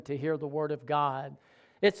to hear the Word of God.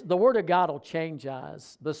 The Word of God will change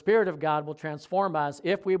us. The Spirit of God will transform us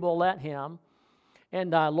if we will let Him.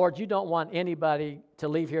 And Lord, you don't want anybody to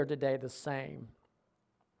leave here today the same.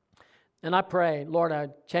 And I pray, Lord, I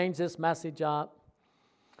change this message up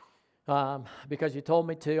because you told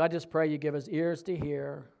me to. I just pray you give us ears to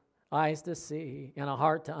hear, eyes to see, and a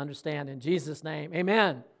heart to understand. In Jesus' name,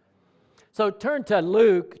 amen. So turn to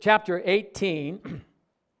Luke chapter 18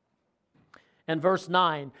 and verse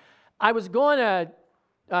 9. I was going to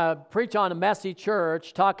preach on a messy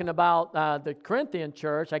church, talking about the Corinthian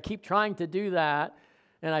church. I keep trying to do that,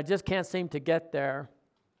 and I just can't seem to get there.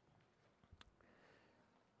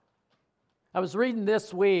 I was reading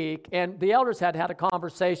this week, and the elders had a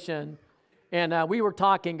conversation, and we were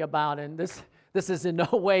talking about it. And this is in no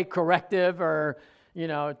way corrective or,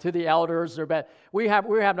 to the elders, but we're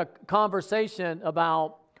having a conversation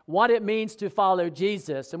about what it means to follow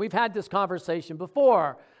Jesus. And we've had this conversation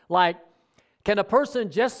before, like, can a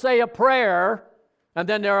person just say a prayer and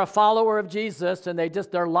then they're a follower of Jesus and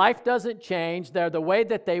their life doesn't change, they're the way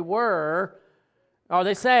that they were, are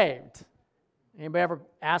they saved? Anybody ever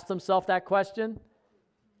asked themselves that question?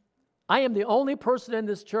 I am the only person in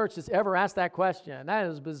this church that's ever asked that question. That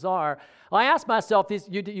is bizarre. I asked myself,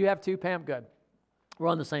 you have two, Pam? Good. We're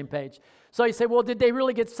on the same page. So you say, well, did they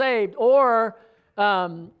really get saved? Or,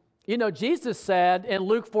 Jesus said in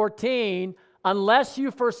Luke 14, unless you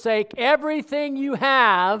forsake everything you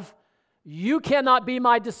have, you cannot be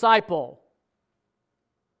my disciple.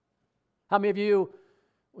 How many of you,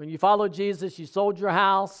 when you followed Jesus, you sold your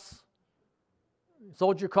house,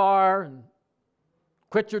 sold your car, and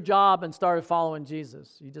quit your job and started following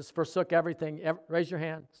Jesus? You just forsook everything. Raise your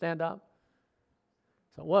hand. Stand up.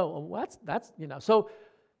 So,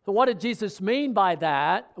 So what did Jesus mean by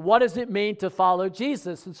that? What does it mean to follow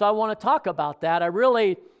Jesus? And so I want to talk about that.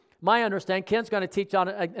 My understanding, Ken's going to teach on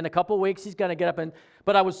it in a couple of weeks. He's going to get up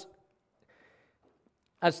but I was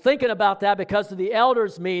thinking about that because of the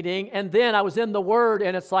elders meeting, and then I was in the Word,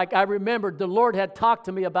 and it's like I remembered the Lord had talked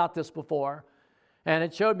to me about this before, and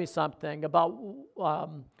it showed me something about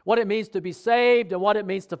what it means to be saved and what it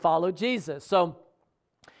means to follow Jesus. So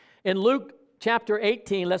in Luke chapter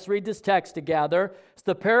 18, let's read this text together. It's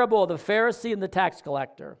the parable of the Pharisee and the tax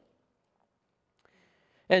collector.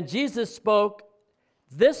 And Jesus spoke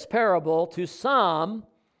this parable to some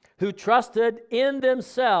who trusted in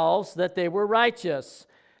themselves that they were righteous,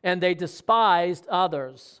 and they despised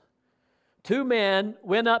others. 2 men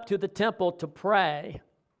went up to the temple to pray.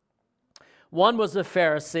 One was a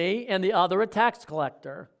Pharisee, and the other a tax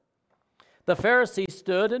collector. The Pharisee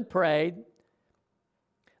stood and prayed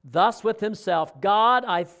thus with himself, God,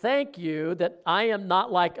 I thank you that I am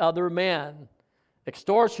not like other men,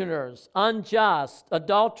 extortioners, unjust,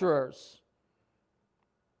 adulterers,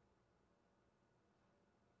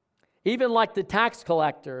 even like the tax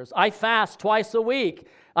collectors. I fast twice a week.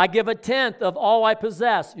 I give a tenth of all I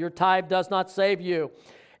possess. Your tithe does not save you.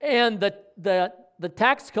 And the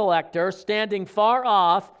tax collector, standing far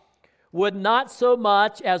off, would not so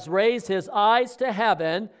much as raise his eyes to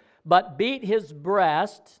heaven, but beat his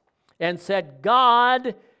breast and said,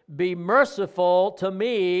 God, be merciful to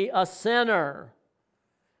me, a sinner.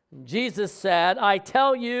 Jesus said, I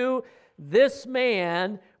tell you, this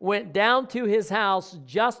man went down to his house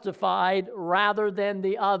justified rather than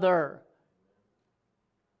the other.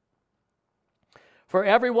 For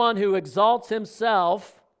everyone who exalts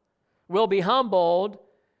himself will be humbled,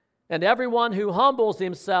 and everyone who humbles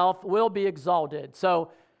himself will be exalted.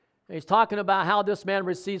 So he's talking about how this man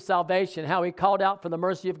received salvation, how he called out for the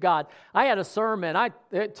mercy of God. I had a sermon,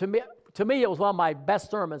 to me it was one of my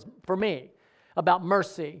best sermons for me, about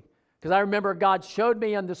mercy. Because I remember God showed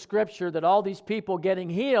me in the scripture that all these people getting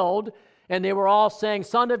healed, and they were all saying,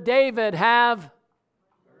 Son of David, have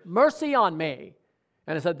mercy on me.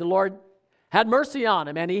 And I said, the Lord had mercy on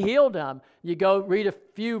him, and he healed him. You go read a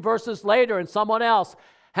few verses later, and someone else,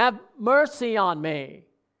 have mercy on me.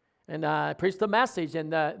 And I preached the message in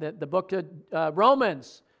the book of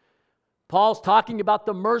Romans. Paul's talking about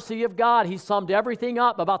the mercy of God. He summed everything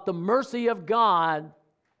up about the mercy of God,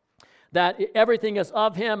 that everything is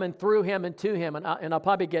of him and through him and to him. And I'll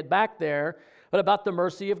probably get back there, but about the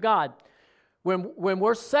mercy of God. When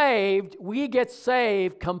we're saved, we get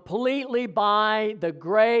saved completely by the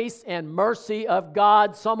grace and mercy of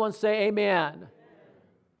God. Someone say amen.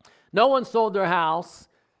 No one sold their house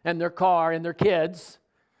and their car and their kids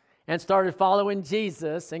and started following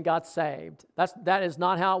Jesus and got saved. That is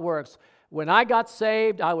not how it works. When I got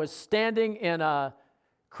saved, I was standing in a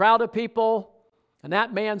crowd of people, and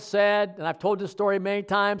that man said, and I've told this story many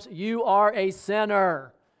times, you are a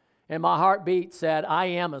sinner. And my heartbeat said, I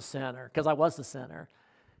am a sinner, because I was a sinner.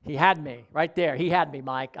 He had me right there. He had me,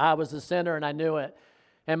 Mike. I was a sinner and I knew it.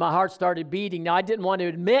 And my heart started beating. Now, I didn't want to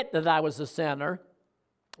admit that I was a sinner,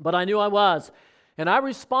 but I knew I was. And I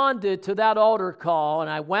responded to that altar call, and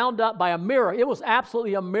I wound up by a miracle. It was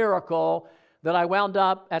absolutely a miracle that I wound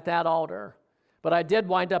up at that altar. But I did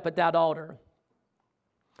wind up at that altar.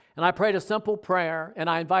 And I prayed a simple prayer, and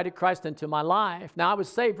I invited Christ into my life. Now, I was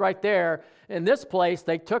saved right there. In this place,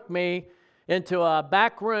 they took me into a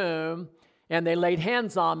back room, and they laid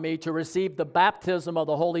hands on me to receive the baptism of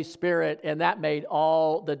the Holy Spirit, and that made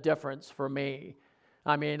all the difference for me.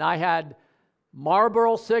 I mean, I had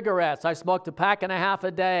Marlboro cigarettes. I smoked a pack and a half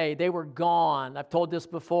a day. They were gone. I've told this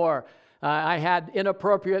before. I had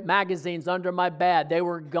inappropriate magazines under my bed. They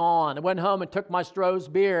were gone. I went home and took my Stroh's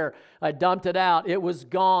beer. I dumped it out. It was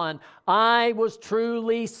gone. I was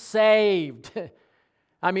truly saved.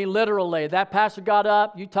 I mean, literally, that pastor got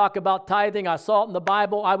up. You talk about tithing. I saw it in the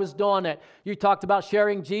Bible. I was doing it. You talked about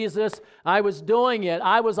sharing Jesus. I was doing it.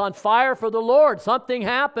 I was on fire for the Lord. Something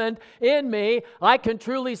happened in me. I can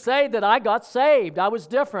truly say that I got saved. I was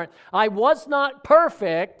different. I was not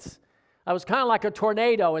perfect. I was kind of like a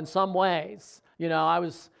tornado in some ways. You know,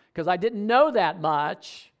 because I didn't know that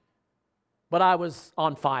much, but I was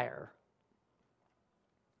on fire.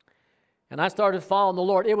 And I started following the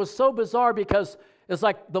Lord. It was so bizarre because it's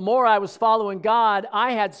like the more I was following God,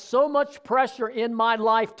 I had so much pressure in my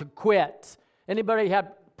life to quit. Anybody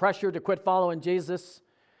had pressure to quit following Jesus?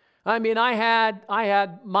 I mean, I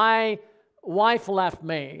had my wife left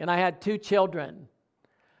me, and I had 2 children.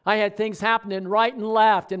 I had things happening right and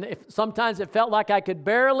left, and sometimes it felt like I could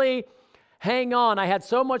barely hang on. I had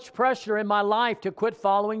so much pressure in my life to quit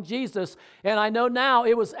following Jesus, and I know now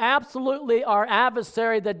it was absolutely our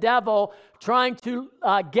adversary, the devil, trying to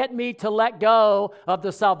get me to let go of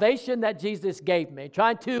the salvation that Jesus gave me,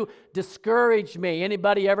 trying to discourage me.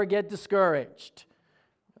 Anybody ever get discouraged?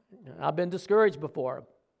 I've been discouraged before.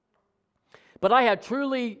 But I had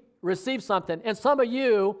truly received something, and some of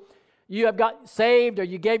you have got saved or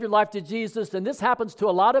you gave your life to Jesus, and this happens to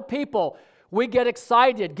a lot of people. We get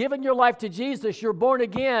excited. Giving your life to Jesus, you're born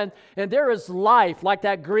again, and there is life, like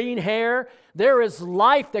that green hair. There is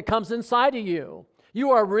life that comes inside of you.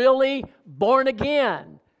 You are really born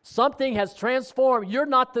again. Something has transformed. You're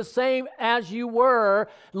not the same as you were.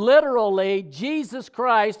 Literally, Jesus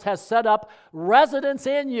Christ has set up residence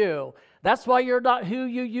in you. That's why you're not who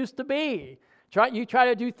you used to be. You try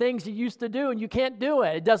to do things you used to do, and you can't do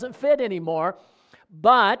it. It doesn't fit anymore.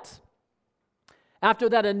 But after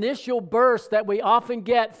that initial burst that we often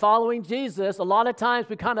get following Jesus, a lot of times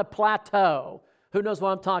we kind of plateau. Who knows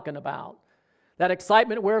what I'm talking about? That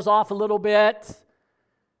excitement wears off a little bit.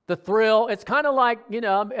 The thrill, it's kind of like, you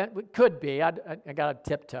know, it could be. I got to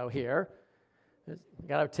tiptoe here.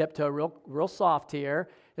 Got to tiptoe real soft here.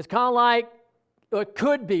 It's kind of like, it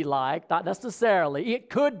could be like, not necessarily, it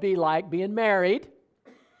could be like being married.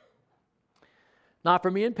 Not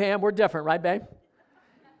for me and Pam, we're different, right, babe?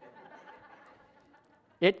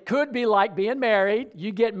 It could be like being married.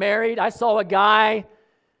 You get married. I saw a guy,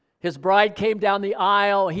 his bride came down the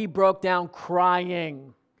aisle. He broke down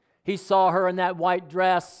crying. He saw her in that white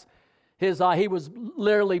dress. He was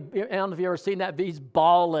literally, I don't know if you've ever seen that, he's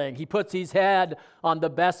bawling. He puts his head on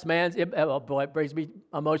the best man's, oh boy, it brings me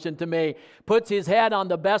emotion to me. Puts his head on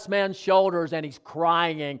the best man's shoulders and he's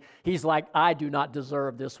crying. He's like, I do not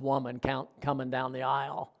deserve this woman coming down the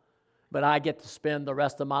aisle. But I get to spend the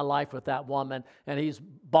rest of my life with that woman. And he's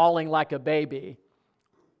bawling like a baby.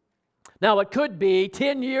 Now, it could be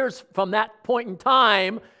 10 years from that point in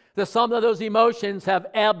time that some of those emotions have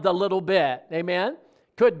ebbed a little bit. Amen?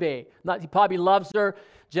 Could be. He probably loves her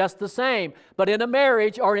just the same. But in a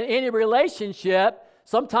marriage or in any relationship,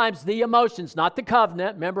 sometimes the emotions, not the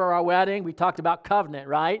covenant. Remember our wedding? We talked about covenant,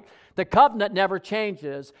 right? The covenant never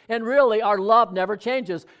changes. And really, our love never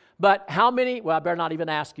changes. But how many, well, I better not even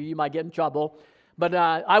ask you. You might get in trouble. But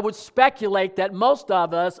I would speculate that most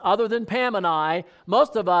of us, other than Pam and I,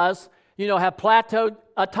 most of us, have plateaued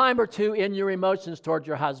a time or two in your emotions towards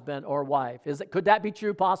your husband or wife. Could that be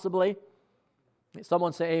true possibly?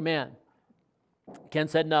 Someone say amen. Ken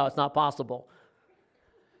said no, it's not possible.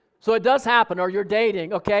 So it does happen, or you're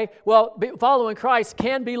dating, okay? Well, following Christ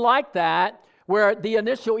can be like that, where the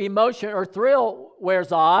initial emotion or thrill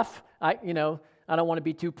wears off. I don't want to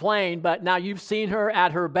be too plain, but now you've seen her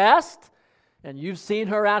at her best, and you've seen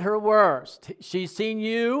her at her worst. She's seen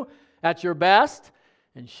you at your best,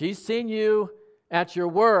 and she's seen you at your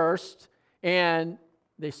worst, and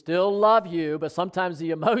they still love you, but sometimes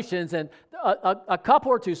the emotions, and a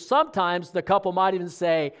couple or two, sometimes the couple might even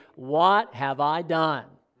say, what have I done?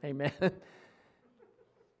 Amen.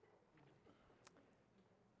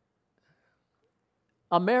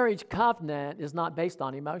 a marriage covenant is not based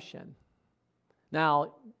on emotion.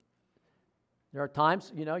 Now, there are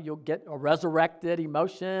times, you'll get a resurrected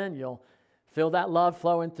emotion. You'll feel that love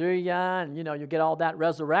flowing through you, and, you'll get all that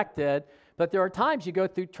resurrected. But there are times you go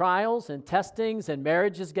through trials and testings, and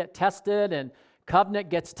marriages get tested, and covenant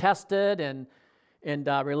gets tested, and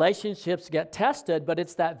relationships get tested. But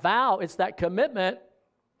it's that vow, it's that commitment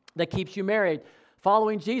that keeps you married.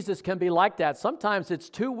 Following Jesus can be like that. Sometimes it's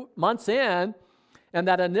 2 months in, and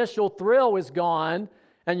that initial thrill is gone,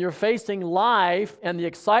 and you're facing life, and the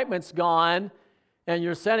excitement's gone, and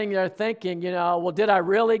you're sitting there thinking, well, did I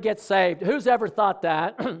really get saved? Who's ever thought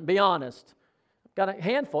that? Be honest. Got a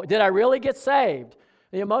handful. Did I really get saved?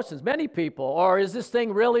 The emotions, many people. Or is this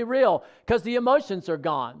thing really real? Because the emotions are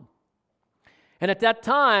gone. And at that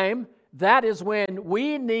time, that is when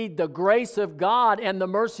we need the grace of God and the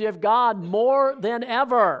mercy of God more than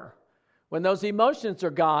ever. When those emotions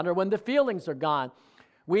are gone or when the feelings are gone,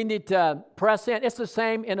 we need to press in. It's the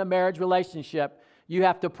same in a marriage relationship. You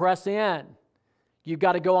have to press in. You've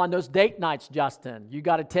got to go on those date nights, Justin. You've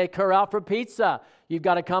got to take her out for pizza. You've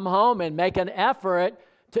got to come home and make an effort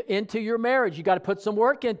into your marriage. You've got to put some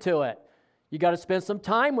work into it. You've got to spend some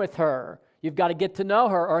time with her. You've got to get to know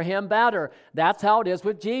her or him better. That's how it is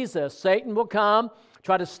with Jesus. Satan will come,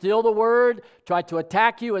 try to steal the word, try to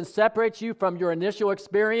attack you and separate you from your initial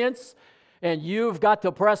experience, and you've got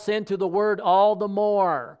to press into the word all the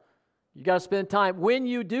more. You got to spend time. When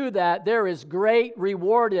you do that, there is great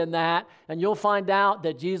reward in that, and you'll find out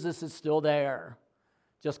that Jesus is still there.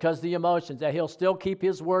 Just because the emotions, that he'll still keep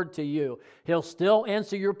his word to you. He'll still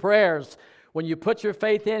answer your prayers. When you put your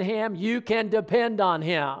faith in him, you can depend on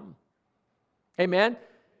him. Amen?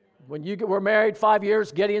 When you were married 5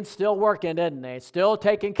 years, Gideon's still working, isn't he? Still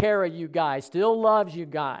taking care of you guys. Still loves you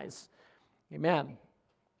guys. Amen.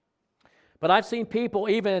 But I've seen people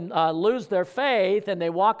even lose their faith and they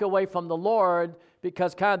walk away from the Lord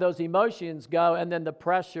because kind of those emotions go and then the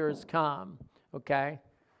pressures come, okay?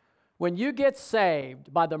 When you get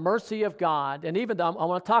saved by the mercy of God, and even though I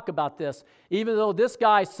want to talk about this, even though this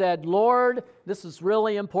guy said, Lord, this is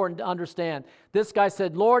really important to understand. This guy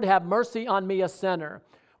said, Lord, have mercy on me, a sinner.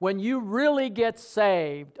 When you really get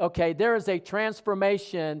saved, okay, there is a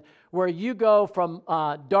transformation where you go from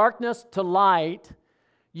darkness to light.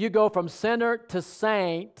 You go from sinner to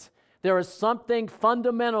saint. There is something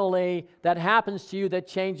fundamentally that happens to you that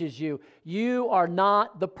changes you. You are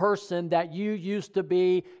not the person that you used to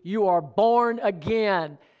be. You are born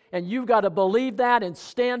again. And you've got to believe that and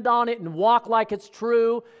stand on it and walk like it's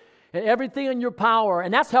true. And everything in your power.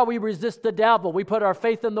 And that's how we resist the devil. We put our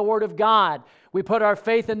faith in the Word of God. We put our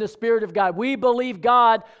faith in the Spirit of God. We believe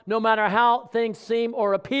God no matter how things seem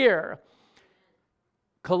or appear.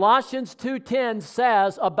 Colossians 2:10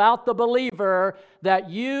 says about the believer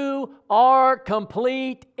that you are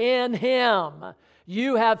complete in him.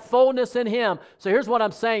 You have fullness in him. So here's what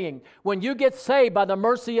I'm saying. When you get saved by the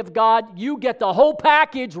mercy of God, you get the whole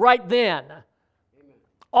package right then. Amen.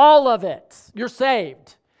 All of it. You're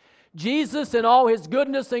saved. Jesus in all his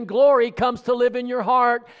goodness and glory comes to live in your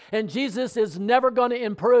heart, and Jesus is never going to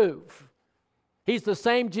improve. He's the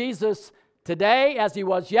same Jesus today as he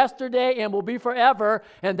was yesterday and will be forever.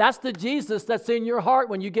 And that's the Jesus that's in your heart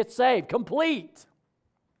when you get saved. Complete.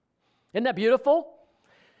 Isn't that beautiful?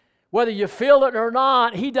 Whether you feel it or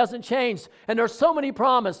not, he doesn't change. And there's so many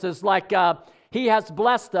promises like he has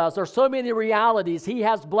blessed us, or so many realities. He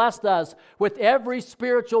has blessed us with every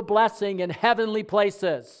spiritual blessing in heavenly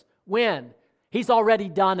places. When? He's already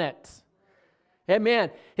done it. Amen.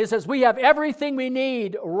 He says, we have everything we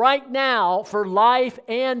need right now for life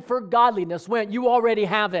and for godliness. When? You already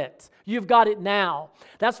have it. You've got it now.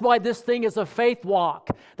 That's why this thing is a faith walk.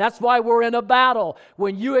 That's why we're in a battle.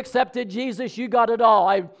 When you accepted Jesus, you got it all.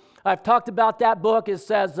 I've talked about that book. It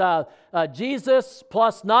says, Jesus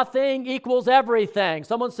plus nothing equals everything.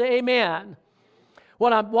 Someone say amen.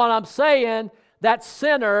 What I'm saying, that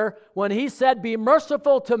sinner, when he said, be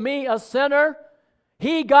merciful to me, a sinner,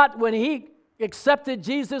 when he accepted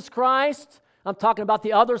Jesus Christ, I'm talking about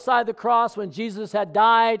the other side of the cross when Jesus had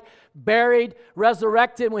died, buried,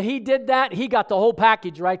 resurrected. When he did that, he got the whole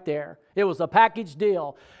package right there. It was a package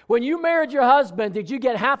deal. When you married your husband, did you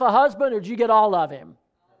get half a husband or did you get all of him?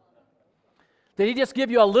 Did he just give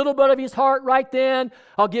you a little bit of his heart right then?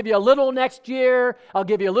 I'll give you a little next year. I'll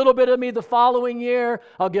give you a little bit of me the following year.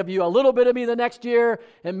 I'll give you a little bit of me the next year.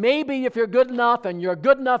 And maybe if you're good enough and you're a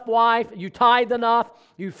good enough wife, you tithe enough,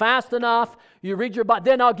 you fast enough, you read your Bible,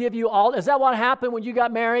 then I'll give you all. Is that what happened when you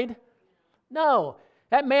got married? No.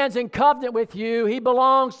 That man's in covenant with you. He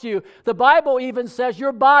belongs to you. The Bible even says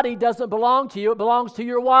your body doesn't belong to you. It belongs to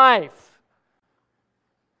your wife.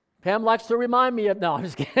 Pam likes to remind me of, no, I'm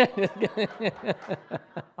just kidding.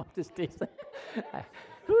 I'm just teasing.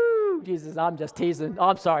 Woo, Jesus, I'm just teasing. Oh,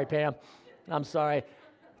 I'm sorry, Pam. I'm sorry.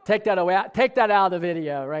 Take that away. Take that out of the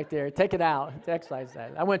video right there. Take it out. Excise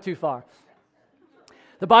that. I went too far.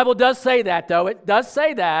 The Bible does say that, though. It does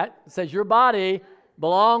say that. It says your body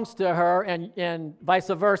belongs to her and vice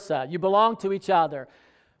versa. You belong to each other.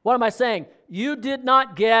 What am I saying? You did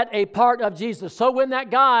not get a part of Jesus. So when that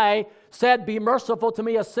guy said, be merciful to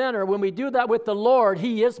me, a sinner, when we do that with the Lord,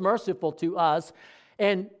 he is merciful to us,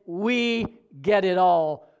 and we get it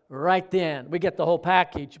all right then. We get the whole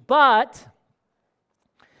package. But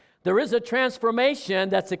there is a transformation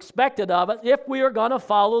that's expected of us if we are going to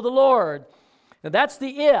follow the Lord. And that's the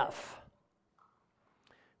if.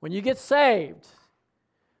 When you get saved.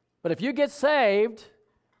 But if you get saved,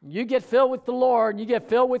 you get filled with the Lord, you get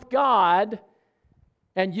filled with God,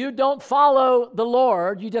 and you don't follow the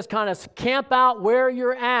Lord, you just kind of camp out where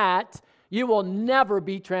you're at, you will never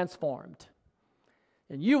be transformed.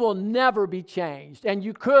 And you will never be changed. And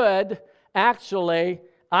you could actually,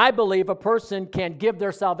 I believe a person can give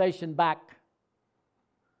their salvation back.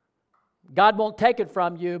 God won't take it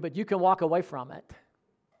from you, but you can walk away from it.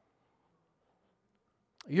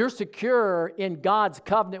 You're secure in God's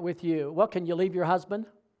covenant with you. What, can you leave your husband?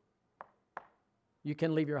 You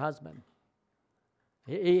can leave your husband.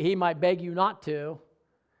 He might beg you not to.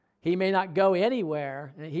 He may not go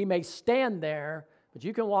anywhere. He may stand there, but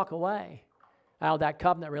you can walk away out of that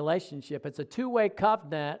covenant relationship. It's a two-way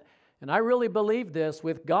covenant, and I really believe this.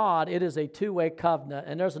 With God, it is a two-way covenant,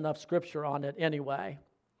 and there's enough scripture on it anyway.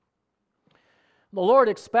 The Lord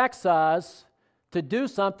expects us to do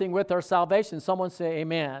something with our salvation. Someone say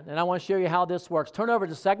amen. And I want to show you how this works. Turn over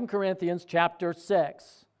to 2 Corinthians chapter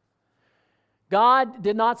 6. God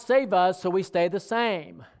did not save us so we stay the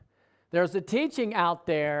same. There's a teaching out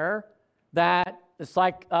there that it's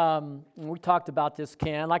like, we talked about this,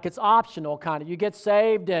 Ken, like it's optional kind of. You get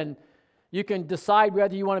saved and you can decide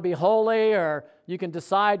whether you want to be holy, or you can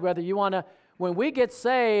decide whether you want to. When we get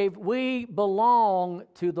saved, we belong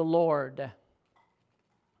to the Lord.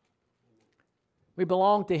 We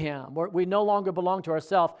belong to Him. We no longer belong to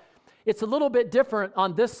ourselves. It's a little bit different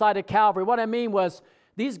on this side of Calvary. What I mean was,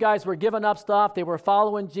 these guys were giving up stuff. They were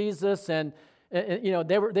following Jesus, and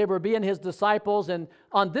they were being His disciples. And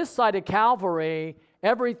on this side of Calvary,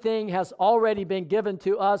 everything has already been given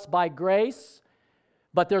to us by grace.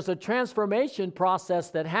 But there's a transformation process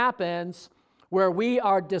that happens where we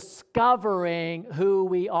are discovering who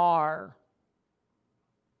we are.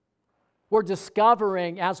 We're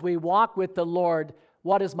discovering as we walk with the Lord,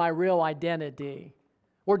 what is my real identity?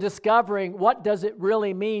 We're discovering, what does it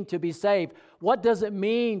really mean to be saved? What does it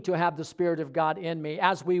mean to have the Spirit of God in me?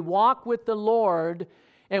 As we walk with the Lord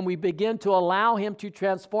and we begin to allow Him to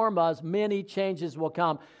transform us, many changes will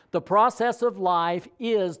come. The process of life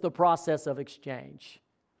is the process of exchange.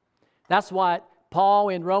 That's what Paul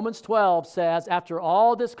in Romans 12 says, after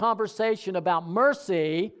all this conversation about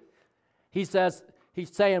mercy, he says,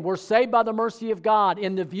 he's saying, we're saved by the mercy of God.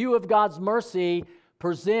 In the view of God's mercy,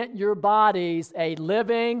 present your bodies a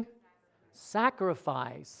living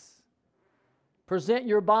sacrifice. Present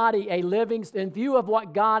your body a living, in view of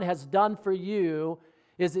what God has done for you,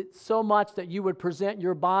 is it so much that you would present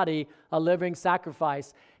your body a living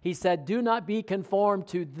sacrifice? He said, do not be conformed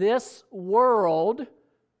to this world,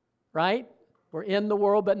 right? We're in the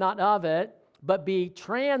world, but not of it, but be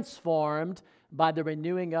transformed by the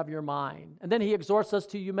renewing of your mind. And then he exhorts us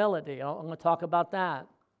to humility. I'm going to talk about that.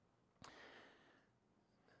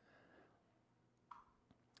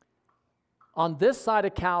 On this side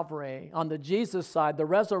of Calvary, on the Jesus side, the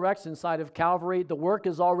resurrection side of Calvary, the work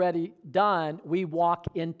is already done. We walk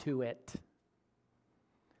into it.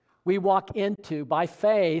 We walk into, by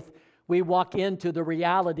faith, we walk into the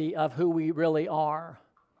reality of who we really are.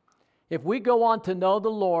 If we go on to know the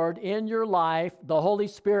Lord in your life, the Holy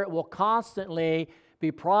Spirit will constantly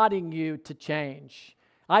be prodding you to change.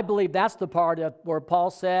 I believe that's the part of where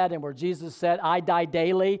Paul said and where Jesus said, I die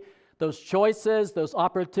daily. Those choices, those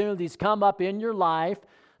opportunities come up in your life,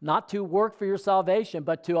 not to work for your salvation,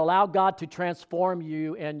 but to allow God to transform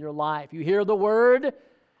you in your life. You hear the word,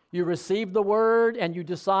 you receive the word, and you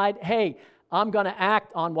decide, hey, I'm going to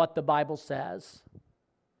act on what the Bible says.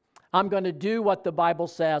 I'm going to do what the Bible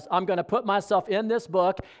says. I'm going to put myself in this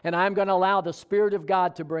book, and I'm going to allow the Spirit of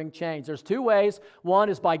God to bring change. There's two ways. One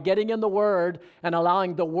is by getting in the Word and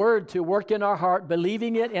allowing the Word to work in our heart,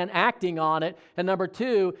 believing it and acting on it. And number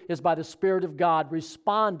two is by the Spirit of God,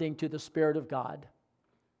 responding to the Spirit of God.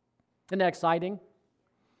 Isn't that exciting?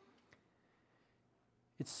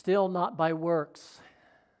 It's still not by works.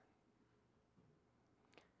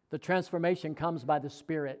 The transformation comes by the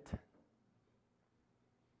Spirit.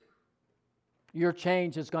 Your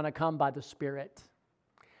change is going to come by the Spirit.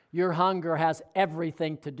 Your hunger has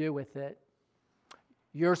everything to do with it.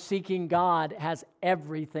 Your seeking God has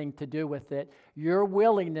everything to do with it. Your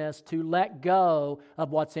willingness to let go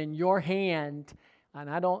of what's in your hand, and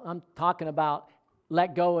I'm talking about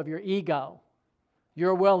let go of your ego.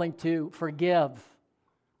 You're willing to forgive,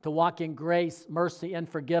 to walk in grace, mercy, and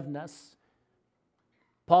forgiveness.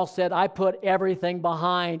 Paul said, I put everything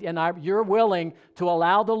behind, and you're willing to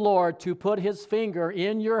allow the Lord to put His finger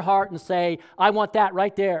in your heart and say, I want that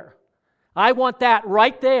right there. I want that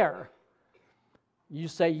right there. You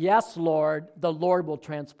say, yes, Lord, the Lord will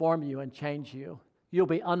transform you and change you. You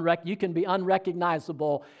can be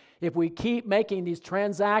unrecognizable if we keep making these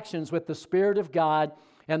transactions with the Spirit of God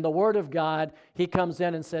and the Word of God. He comes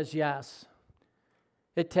in and says, yes.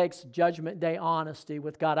 It takes Judgment Day honesty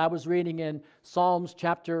with God. I was reading in Psalms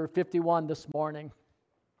chapter 51 this morning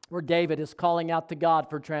where David is calling out to God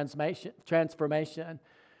for transformation.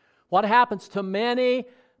 What happens to many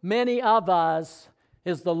of us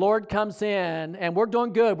is the Lord comes in and we're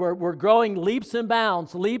doing good. We're growing leaps and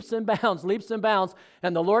bounds, and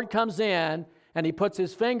the Lord comes in and He puts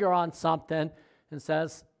His finger on something and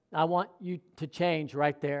says, I want you to change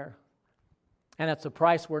right there. And it's a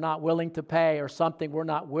price we're not willing to pay or something we're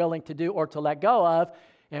not willing to do or to let go of,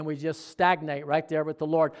 and we just stagnate right there with the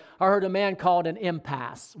Lord. I heard a man call it an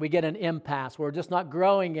impasse. We get an impasse. We're just not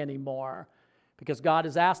growing anymore because God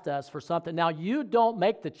has asked us for something. Now, you don't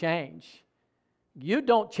make the change. You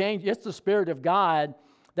don't change. It's the Spirit of God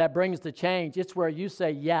that brings the change. It's where you say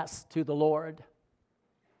yes to the Lord.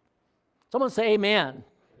 Someone say amen.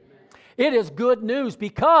 Amen. It is good news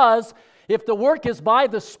because if the work is by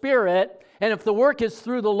the Spirit, and if the work is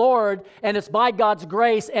through the Lord, and it's by God's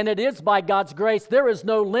grace, and it is by God's grace, there is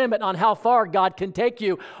no limit on how far God can take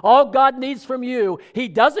you. All God needs from you, He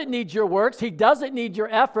doesn't need your works, He doesn't need your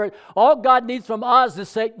effort. All God needs from us is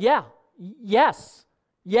say, yeah, yes,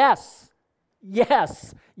 yes,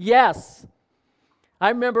 yes, yes. I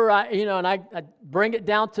remember, I bring it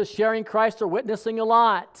down to sharing Christ or witnessing a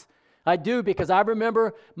lot. I do, because I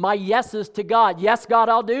remember my yeses to God. Yes, God,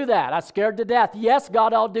 I'll do that. I'm scared to death. Yes,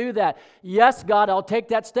 God, I'll do that. Yes, God, I'll take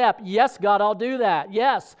that step. Yes, God, I'll do that.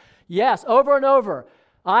 Yes, yes, over and over.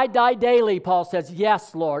 I die daily, Paul says.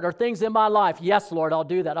 Yes, Lord. Or things in my life. Yes, Lord, I'll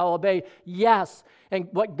do that. I'll obey. Yes. And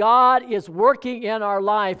what God is working in our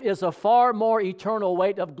life is a far more eternal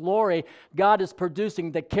weight of glory. God is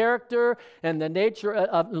producing the character and the nature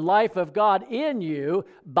of life of God in you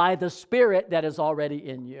by the Spirit that is already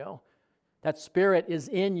in you. That Spirit is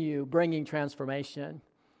in you, bringing transformation.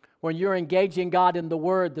 When you're engaging God in the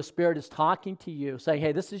Word, the Spirit is talking to you, saying,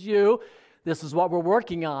 hey, this is you. This is what we're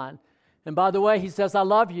working on. And by the way, He says, I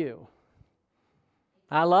love you.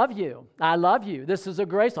 I love you. I love you. This is a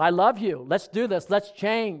grace. I love you. Let's do this. Let's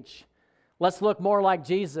change. Let's look more like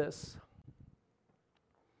Jesus.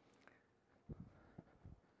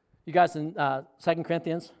 You guys in 2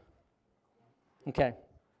 Corinthians? Okay.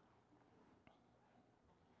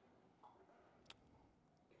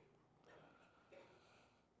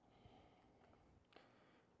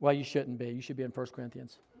 Well, you shouldn't be. You should be in 1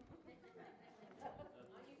 Corinthians.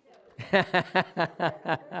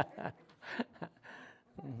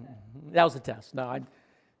 That was a test. No, you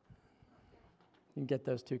can get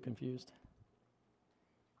those two confused.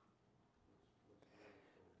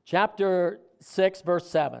 Chapter 6, verse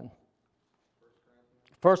 7.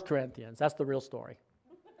 1 Corinthians. That's the real story.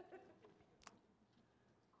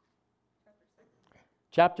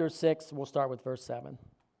 Chapter 6, we'll start with verse 7.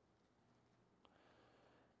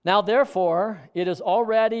 Now, therefore, it is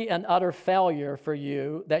already an utter failure for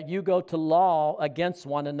you that you go to law against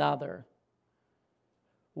one another.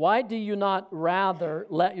 Why do you not rather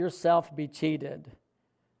let yourself be cheated?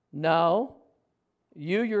 No,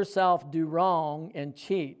 you yourself do wrong and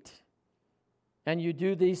cheat, and you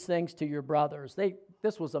do these things to your brothers.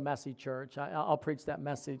 This was a messy church. I'll preach that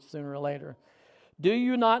message sooner or later. Do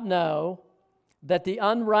you not know that the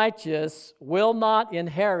unrighteous will not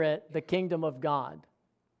inherit the kingdom of God?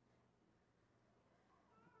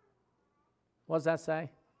 What does that say?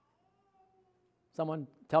 Someone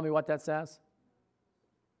tell me what that says.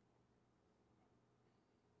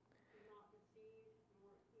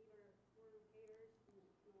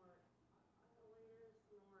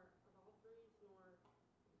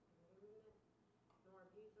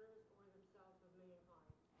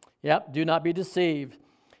 Yep, do not be deceived.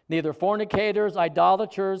 Neither fornicators,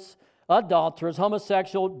 idolaters,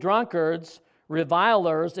 homosexual, drunkards,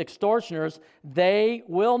 revilers, extortioners, they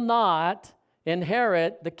will not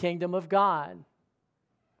inherit the kingdom of God.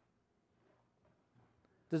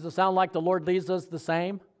 Does it sound like the Lord leads us the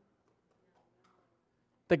same?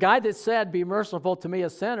 The guy that said, be merciful to me, a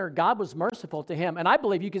sinner, God was merciful to him. And I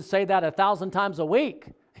believe you can say that 1,000 times a week.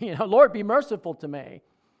 Lord, be merciful to me.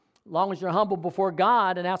 As long as you're humble before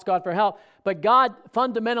God and ask God for help. But God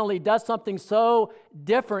fundamentally does something so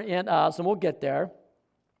different in us, and we'll get there.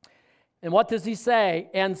 And what does he say?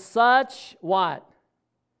 And such what?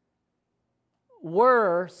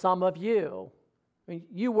 Were some of you. I mean,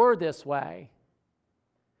 you were this way.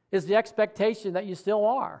 Is the expectation that you still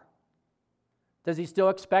are? Does he still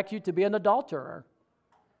expect you to be an adulterer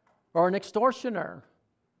or an extortioner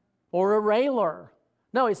or a railer?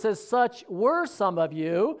 No, he says, such were some of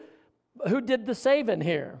you. Who did the saving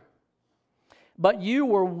here? But you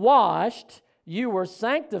were washed, you were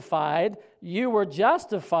sanctified, you were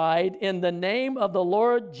justified in the name of the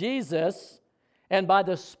Lord Jesus and by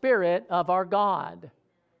the Spirit of our God.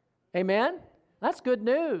 Amen? That's good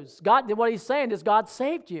news. God, what he's saying is God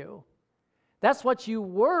saved you. That's what you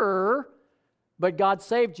were, but God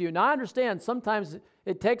saved you. Now, I understand sometimes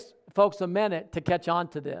it takes folks a minute to catch on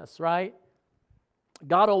to this, right?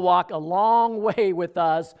 God will walk a long way with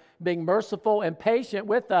us, being merciful and patient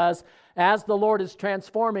with us as the Lord is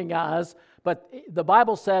transforming us. But the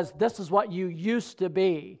Bible says this is what you used to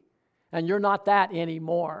be, and you're not that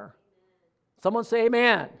anymore. Someone say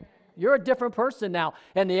amen. You're a different person now.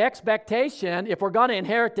 And the expectation, if we're going to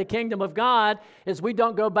inherit the kingdom of God, is we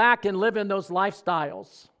don't go back and live in those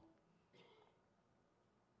lifestyles.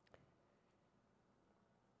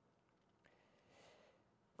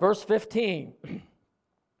 Verse 15.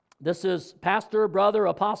 This is Pastor, Brother,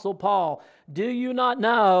 Apostle Paul. Do you not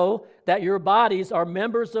know that your bodies are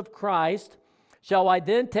members of Christ? Shall I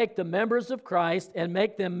then take the members of Christ and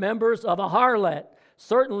make them members of a harlot?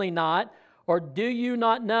 Certainly not. Or do you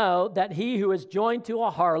not know that he who is joined to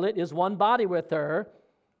a harlot is one body with her?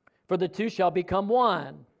 For the two shall become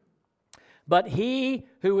one. But he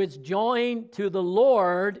who is joined to the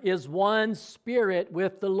Lord is one spirit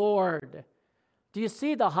with the Lord. Do you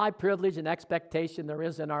see the high privilege and expectation there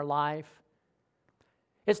is in our life?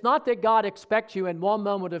 It's not that God expects you in one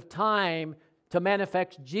moment of time to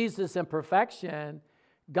manifest Jesus in perfection.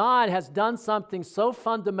 God has done something so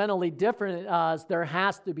fundamentally different in us, there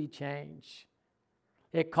has to be change.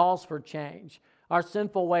 It calls for change. Our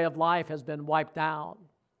sinful way of life has been wiped out.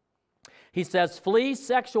 He says, flee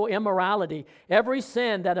sexual immorality. Every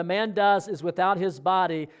sin that a man does is without his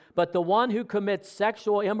body, but the one who commits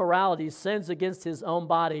sexual immorality sins against his own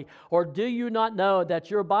body. Or do you not know that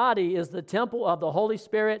your body is the temple of the Holy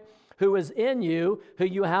Spirit who is in you, who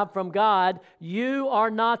you have from God? You are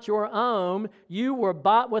not your own. You were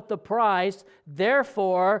bought with the price.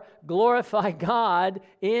 Therefore, glorify God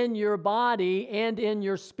in your body and in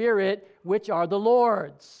your spirit, which are the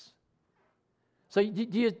Lord's. So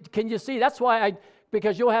can you see? That's why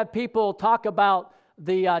because you'll have people talk about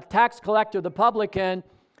the tax collector, the publican,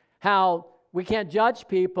 how we can't judge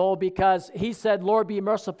people because he said, Lord, be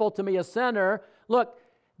merciful to me, a sinner. Look,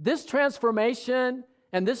 this transformation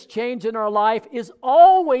and this change in our life is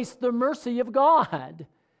always the mercy of God.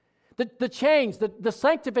 The change, the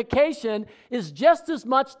sanctification is just as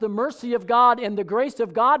much the mercy of God and the grace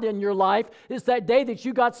of God in your life as that day that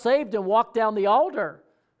you got saved and walked down the altar.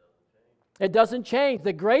 It doesn't change.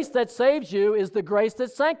 The grace that saves you is the grace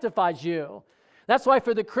that sanctifies you. That's why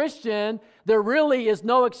for the Christian, there really is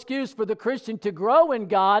no excuse for the Christian to grow in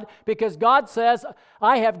God because God says,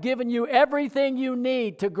 I have given you everything you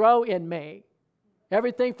need to grow in me.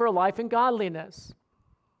 Everything for life and godliness.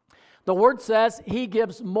 The Word says He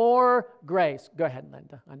gives more grace. Go ahead,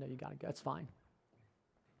 Linda. I know you got to go. That's fine.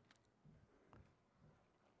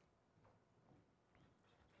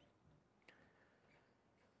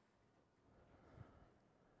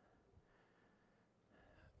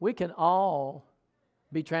 We can all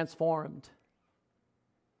be transformed.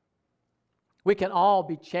 We can all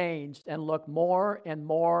be changed and look more and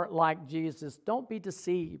more like Jesus. Don't be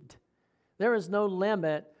deceived. There is no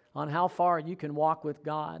limit on how far you can walk with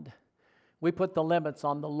God. We put the limits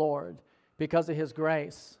on the Lord because of His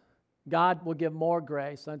grace. God will give more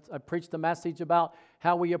grace. I preached a message about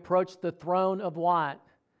how we approach the throne of what?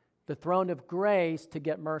 The throne of grace to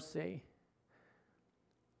get mercy.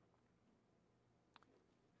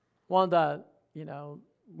 One of the,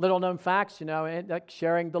 little-known facts, like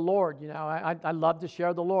sharing the Lord. I love to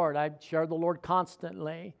share the Lord. I share the Lord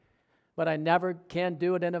constantly, but I never can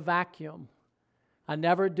do it in a vacuum. I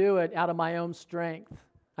never do it out of my own strength.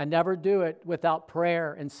 I never do it without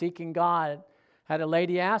prayer and seeking God. I had a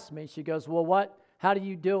lady ask me, she goes, well, how do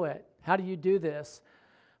you do it? How do you do this?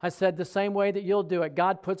 I said, the same way that you'll do it.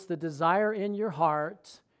 God puts the desire in your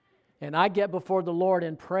heart, and I get before the Lord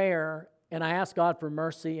in prayer, and I ask God for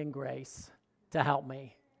mercy and grace to help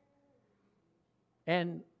me.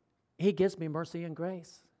 And He gives me mercy and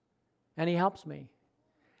grace, and He helps me.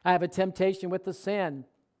 I have a temptation with the sin.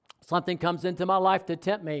 Something comes into my life to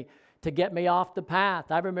tempt me, to get me off the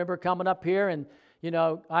path. I remember coming up here and,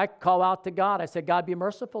 I call out to God. I said, God, be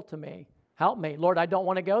merciful to me. Help me. Lord, I don't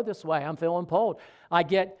want to go this way. I'm feeling pulled. I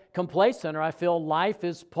get complacent, or I feel life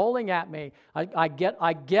is pulling at me. I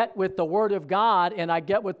get with the Word of God, and I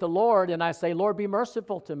get with the Lord, and I say, Lord, be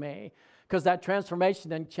merciful to me. Because that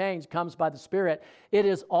transformation and change comes by the Spirit. It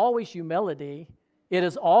is always humility. It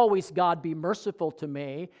is always, God, be merciful to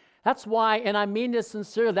me. That's why, and I mean this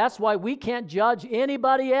sincerely, that's why we can't judge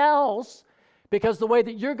anybody else, because the way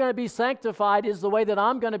that you're going to be sanctified is the way that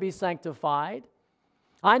I'm going to be sanctified.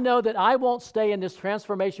 I know that I won't stay in this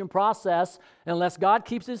transformation process unless God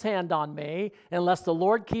keeps His hand on me, unless the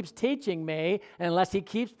Lord keeps teaching me, unless He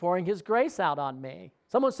keeps pouring His grace out on me.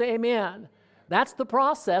 Someone say amen. That's the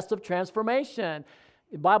process of transformation.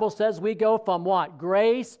 The Bible says we go from what?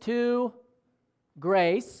 Grace to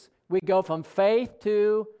grace. We go from faith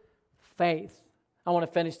to faith. I want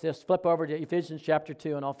to finish this. Flip over to Ephesians chapter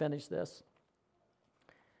 2 and I'll finish this.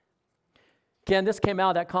 Ken, this came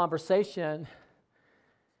out of that conversation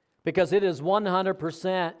because it is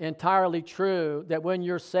 100% entirely true that when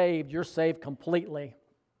you're saved completely.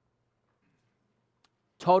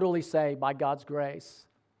 Totally saved by God's grace.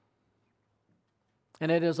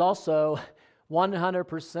 And it is also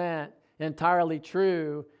 100% entirely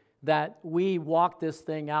true that we walk this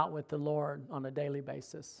thing out with the Lord on a daily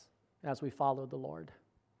basis as we follow the Lord.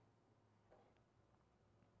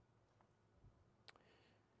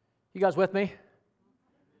 You guys with me?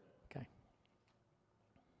 Okay.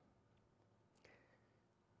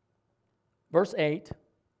 Verse 8,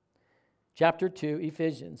 chapter 2,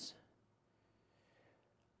 Ephesians.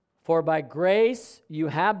 For by grace you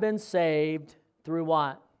have been saved through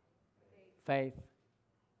what? Faith.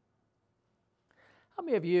 How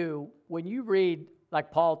many of you, when you read,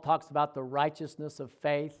 like Paul talks about the righteousness of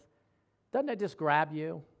faith, doesn't it just grab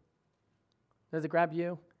you? Does it grab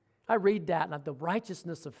you? I read that, and the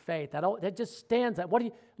righteousness of faith, that just stands out.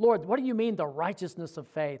 Lord, what do you mean the righteousness of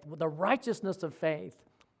faith? The righteousness of faith.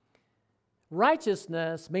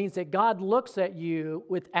 Righteousness means that God looks at you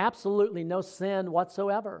with absolutely no sin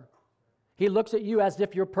whatsoever. He looks at you as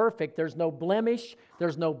if you're perfect. There's no blemish,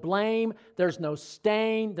 there's no blame, there's no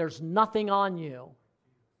stain, there's nothing on you.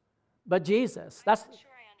 But Jesus, that's... I'm not sure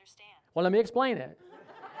I understand. Well, let me explain it.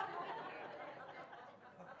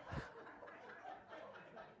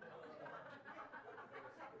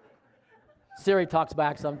 Siri talks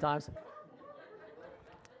back sometimes.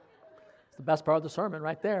 It's the best part of the sermon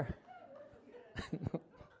right there.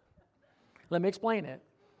 Let me explain it.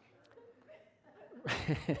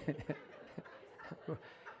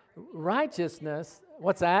 Righteousness,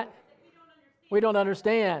 what's that? We don't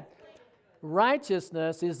understand.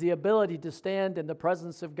 Righteousness is the ability to stand in the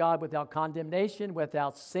presence of God without condemnation,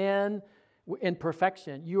 without sin, in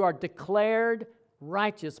perfection. You are declared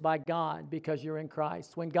righteous by God because you're in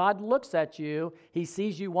Christ. When God looks at you, He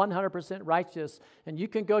sees you 100% righteous, and you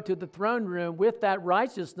can go to the throne room with that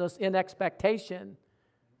righteousness in expectation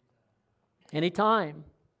anytime.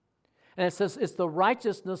 And it says it's the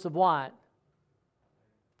righteousness of what?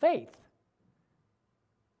 Faith.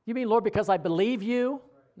 You mean, Lord, because I believe you?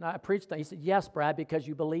 And I preached that. He said, yes, Brad, because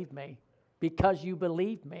you believe me. Because you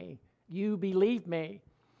believe me. You believe me.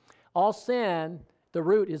 All sin, the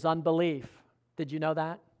root is unbelief. Did you know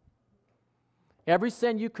that? Every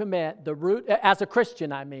sin you commit, the root, as a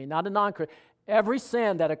Christian I mean, not a non-Christian, every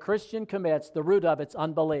sin that a Christian commits, the root of it's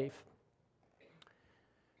unbelief.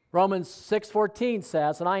 Romans 6:14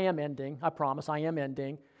 says, and I am ending, I promise I am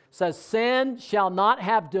ending, says, sin shall not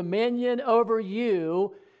have dominion over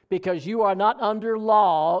you because you are not under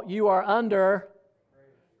law, you are under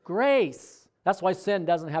grace. That's why sin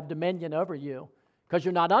doesn't have dominion over you, because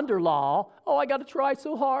you're not under law. Oh, I got to try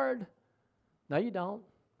so hard. No, you don't.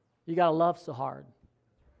 You got to love so hard.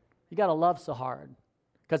 You got to love so hard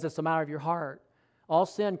because it's a matter of your heart. All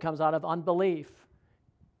sin comes out of unbelief.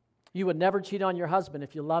 You would never cheat on your husband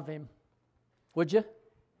if you love him. Would you?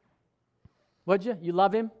 Would you? You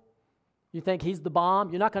love him? You think he's the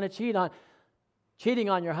bomb? You're not going to cheat on. Cheating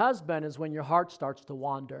on your husband is when your heart starts to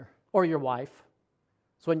wander, or your wife.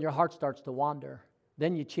 It's when your heart starts to wander.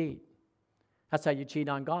 Then you cheat. That's how you cheat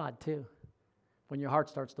on God too, when your heart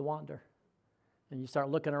starts to wander. And you start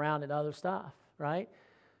looking around at other stuff, right?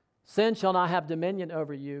 Sin shall not have dominion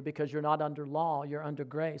over you because you're not under law, you're under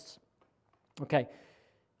grace. Okay.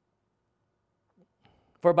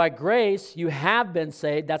 For by grace you have been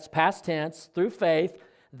saved, that's past tense, through faith,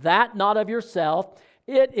 that not of yourself.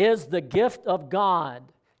 It is the gift of God.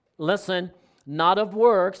 Listen, not of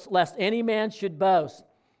works, lest any man should boast.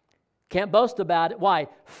 Can't boast about it. Why?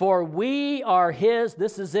 For we are His,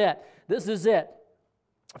 this is it.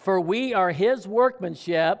 For we are His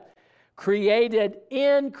workmanship, created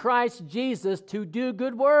in Christ Jesus to do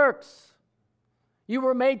good works. You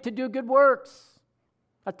were made to do good works.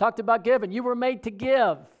 I talked about giving. You were made to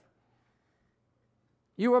give.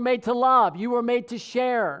 You were made to love. You were made to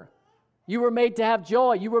share. You were made to have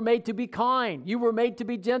joy. You were made to be kind. You were made to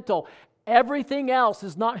be gentle. Everything else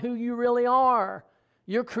is not who you really are.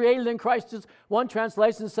 You're created in Christ. One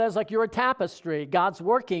translation says like you're a tapestry. God's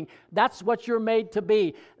working. That's what you're made to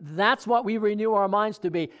be. That's what we renew our minds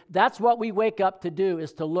to be. That's what we wake up to do,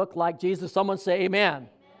 is to look like Jesus. Someone say amen.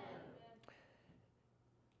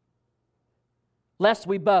 Lest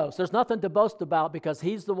we boast. There's nothing to boast about, because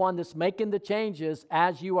He's the one that's making the changes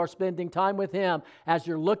as you are spending time with Him, as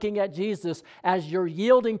you're looking at Jesus, as you're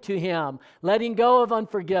yielding to Him, letting go of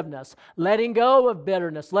unforgiveness, letting go of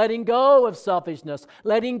bitterness, letting go of selfishness,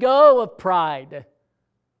 letting go of pride,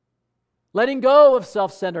 letting go of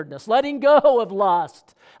self-centeredness, letting go of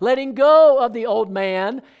lust, letting go of the old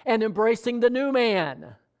man and embracing the new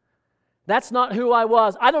man. That's not who I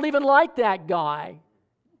was. I don't even like that guy.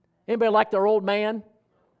 Anybody like their old man?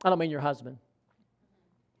 I don't mean your husband.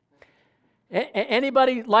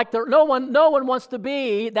 Anybody like their... No one wants to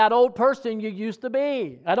be that old person you used to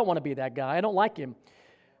be. I don't want to be that guy. I don't like him.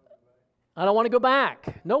 I don't want to go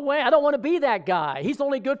back. No way. I don't want to be that guy. He's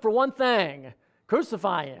only good for one thing: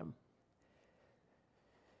 crucify him.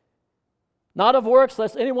 Not of works,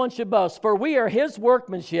 lest anyone should boast. For we are His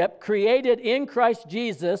workmanship, created in Christ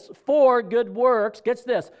Jesus for good works. Get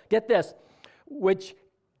this, which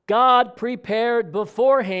God prepared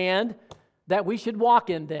beforehand that we should walk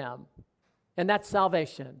in them. And that's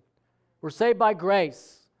salvation. We're saved by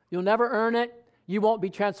grace. You'll never earn it. You won't be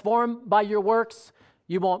transformed by your works.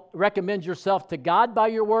 You won't recommend yourself to God by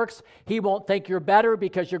your works. He won't think you're better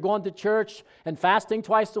because you're going to church and fasting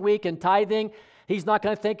twice a week and tithing. He's not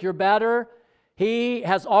going to think you're better. He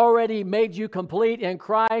has already made you complete in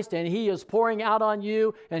Christ, and He is pouring out on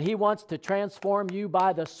you, and He wants to transform you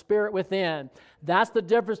by the Spirit within. That's the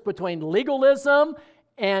difference between legalism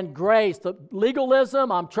and grace. The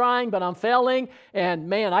legalism, I'm trying, but I'm failing, and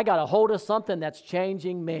man, I got a hold of something that's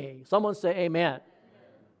changing me. Someone say amen.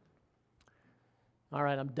 All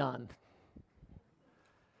right, I'm done.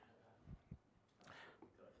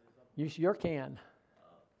 You sure can.